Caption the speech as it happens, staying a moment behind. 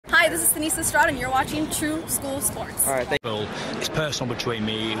Hi, this is Denise Estrada, and you're watching True School Sports. All right, thank you. It's personal between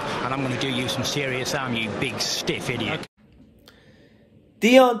me and you, and I'm going to do you some serious harm, you big stiff idiot.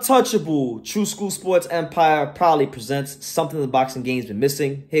 The untouchable True School Sports Empire proudly presents something the boxing game's been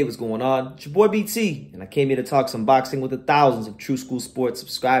missing. Hey, what's going on? It's your boy BT, and I came here to talk some boxing with the thousands of True School Sports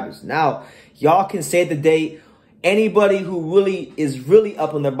subscribers. Now, y'all can say the date. Anybody who is really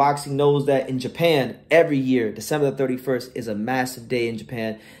up on their boxing knows that in Japan, every year, December the 31st is a massive day in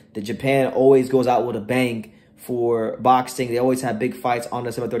Japan. Japan always goes out with a bang for boxing. They always have big fights on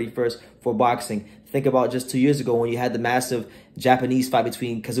December 31st for boxing. Think about just 2 years ago when you had the massive Japanese fight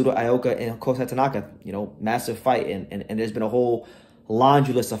between Kazuto Ioka and Kosei Tanaka. You know, massive fight. And there's been a whole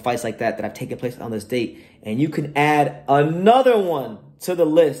laundry list of fights like that have taken place on this date. And you can add another one to the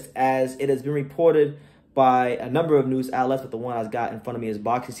list, as it has been reported by a number of news outlets, but the one I've got in front of me is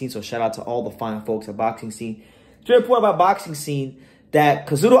Boxing Scene. So shout out to all the fine folks at Boxing Scene. It's been reported by Boxing Scene that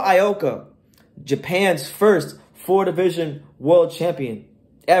Kazuto Ioka, Japan's first 4-division world champion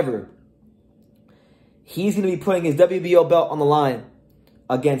ever, he's going to be putting his WBO belt on the line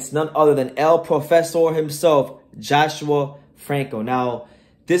against none other than El Professor himself, Joshua Franco. Now,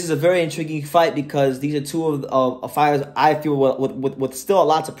 this is a very intriguing fight because these are two of fighters I feel with still a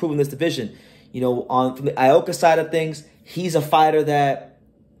lot to prove in this division. You know, from the Ioka side of things, he's a fighter that,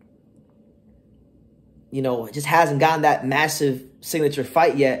 you know, just hasn't gotten that massive signature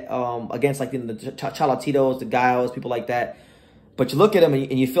fight yet against like the Chalatitos, the Gallos, people like that. But you look at him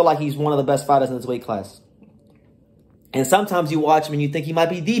and you feel like he's one of the best fighters in this weight class. And sometimes you watch him and you think he might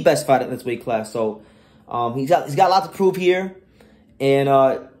be the best fighter in this weight class. So he's got a lot to prove here. And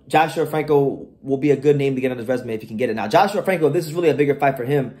Joshua Franco will be a good name to get on his resume if he can get it. Now, Joshua Franco, this is really a bigger fight for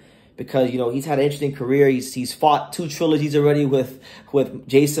him, because, you know, he's had an interesting career. He's fought 2 trilogies already with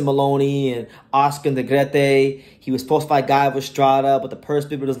Jason Maloney and Oscar Negrete. He was supposed to fight Guy Estrada, but the purse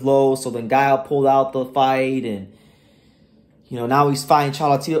bid was low, so then Guy pulled out the fight. And, you know, now he's fighting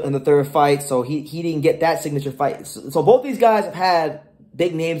Chalatito in the 3rd fight, so he didn't get that signature fight. So both these guys have had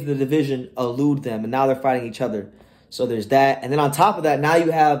big names in the division elude them, and now they're fighting each other. So there's that. And then on top of that, now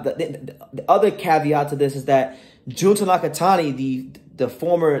you have the other caveat to this is that Junta Nakatani, the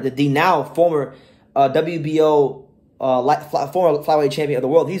now former WBO former flyweight champion of the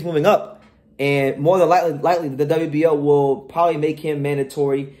world, he's moving up, and more than likely the WBO will probably make him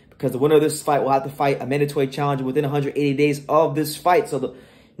mandatory, because the winner of this fight will have to fight a mandatory challenger within 180 days of this fight. So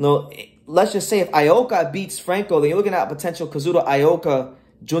let's just say if Ioka beats Franco, then you're looking at a potential Kazuto Ioka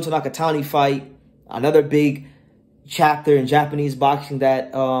Junta Nakatani fight, another big chapter in Japanese boxing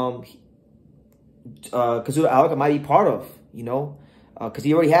that Kazuto Ioka might be part of, you know. Because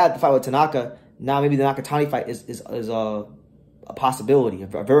he already had the fight with Tanaka. Now maybe the Nakatani fight is a possibility, a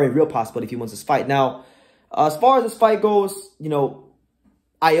very real possibility if he wins this fight. Now, as far as this fight goes, you know,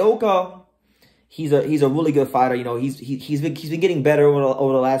 Ioka, he's a really good fighter. You know, he's been getting better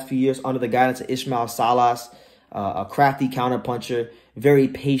over the last few years under the guidance of Ismael Salas, a crafty counterpuncher, very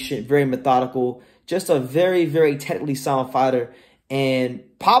patient, very methodical, just a very, very technically sound fighter, and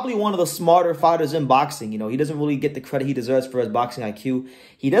probably one of the smarter fighters in boxing. You know, he doesn't really get the credit he deserves for his boxing IQ.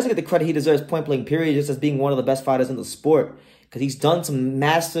 He doesn't get the credit he deserves point blank period, just as being one of the best fighters in the sport, because he's done some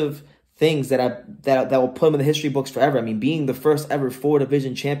massive things that will put him in the history books forever. I mean, being the first ever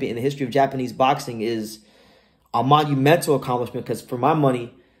 4-division champion in the history of Japanese boxing is a monumental accomplishment, because for my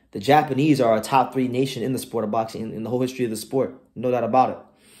money, the Japanese are a top 3 nation in the sport of boxing, in the whole history of the sport. No doubt about it.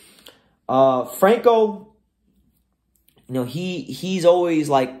 Franco, you know, he's always,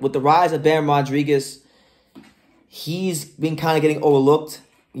 like, with the rise of Bam Rodriguez, he's been kind of getting overlooked,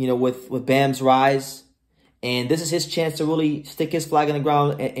 you know, with Bam's rise. And this is his chance to really stick his flag in the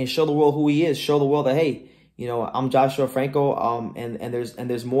ground and show the world who he is. Show the world that, hey, you know, I'm Joshua Franco, and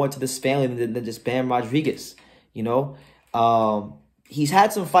there's more to this family than just Bam Rodriguez, you know. He's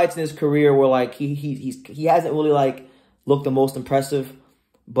had some fights in his career where, like, he hasn't really, like, looked the most impressive,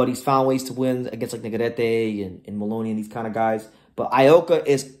 but he's found ways to win against, like, Negrete and Maloney and these kind of guys. But Ioka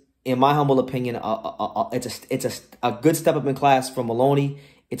is, in my humble opinion, it's a good step up in class from Maloney.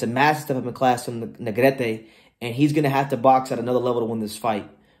 It's a massive step up in class from Negrete, and he's going to have to box at another level to win this fight.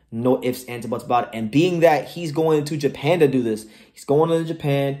 No ifs, ands, or buts about it. And being that he's going to Japan to do this, he's going to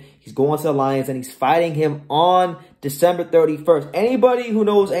Japan, he's going to the Lions, and he's fighting him on December 31st. Anybody who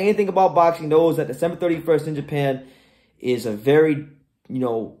knows anything about boxing knows that December 31st in Japan is a very, you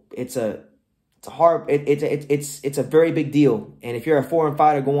know, it's a very big deal. And if you're a foreign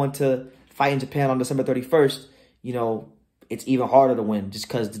fighter going to fight in Japan on December 31st, you know, it's even harder to win, just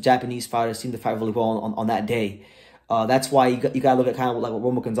because the Japanese fighters seem to fight really well on that day. That's why you got to look at kind of like what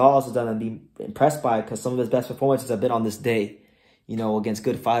Romo Gonzalez has done and be impressed by it, because some of his best performances have been on this day. you know, against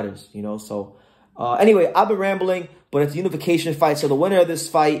good fighters, you know. So anyway, I've been rambling, but it's a unification fight. So the winner of this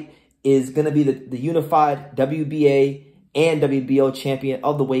fight is going to be the unified WBA and WBO champion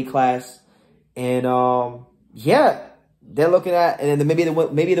of the weight class. And yeah, they're looking at, and then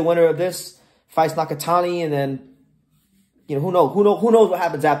maybe the winner of this fights Nakatani, and then, you know, who knows what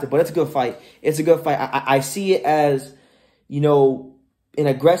happens after. But it's a good fight. It's a good fight. I see it as, you know, an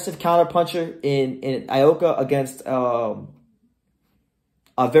aggressive counterpuncher in Ioka against a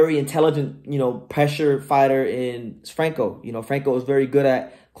very intelligent, you know, pressure fighter in Franco. You know, Franco is very good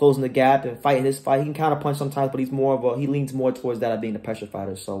at closing the gap and fighting his fight. He can counterpunch sometimes, but he leans more towards that of being a pressure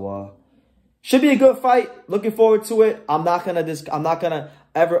fighter. So should be a good fight. Looking forward to it. I'm not gonna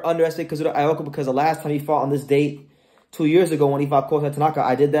ever underestimate Kazuto Ioka, because the last time he fought on this date 2 years ago when he fought Kosei Tanaka,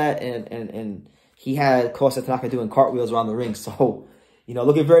 I did that, and he had Kosei Tanaka doing cartwheels around the ring. So, you know,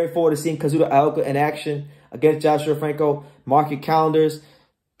 looking very forward to seeing Kazuto Ioka in action against Joshua Franco. Mark your calendars.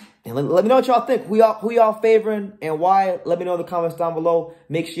 And let me know what y'all think. Who y'all favoring and why? Let me know in the comments down below.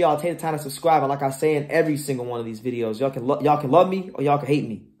 Make sure y'all take the time to subscribe. And like I say in every single one of these videos, y'all can love me or y'all can hate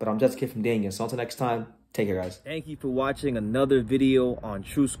me. But I'm just a kid from Daniel. So until next time, take care, guys. Thank you for watching another video on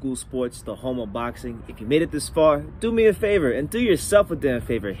True School Sports, the home of boxing. If you made it this far, do me a favor and do yourself a damn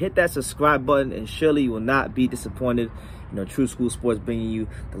favor. Hit that subscribe button, and surely you will not be disappointed. You know, True School Sports bringing you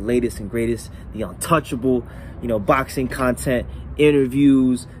the latest and greatest, the untouchable, you know, boxing content,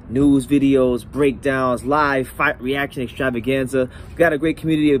 interviews, news videos, breakdowns, live fight reaction extravaganza. We've got a great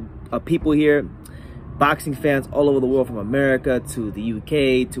community of people here, boxing fans all over the world, from America to the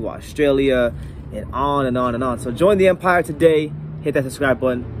UK to Australia, and on and on and on. So join the empire today. Hit that subscribe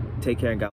button. Take care and God.